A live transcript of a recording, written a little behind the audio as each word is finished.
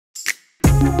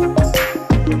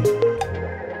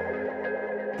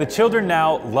The children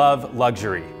now love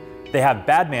luxury. They have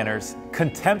bad manners,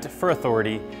 contempt for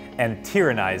authority, and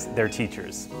tyrannize their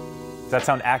teachers. Does that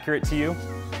sound accurate to you?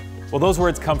 Well, those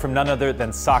words come from none other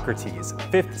than Socrates,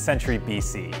 5th century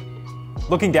BC.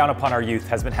 Looking down upon our youth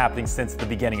has been happening since the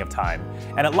beginning of time,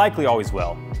 and it likely always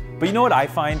will. But you know what I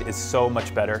find is so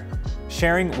much better?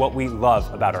 Sharing what we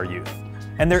love about our youth.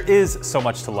 And there is so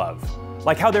much to love,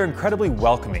 like how they're incredibly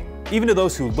welcoming, even to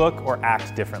those who look or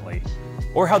act differently.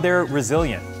 Or how they're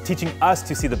resilient, teaching us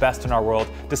to see the best in our world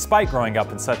despite growing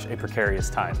up in such a precarious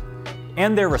time.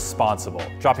 And they're responsible,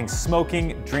 dropping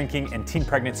smoking, drinking, and teen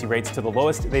pregnancy rates to the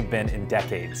lowest they've been in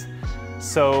decades.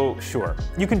 So sure,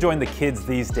 you can join the kids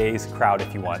these days crowd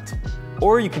if you want.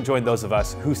 Or you can join those of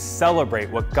us who celebrate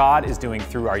what God is doing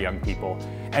through our young people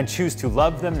and choose to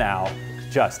love them now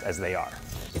just as they are.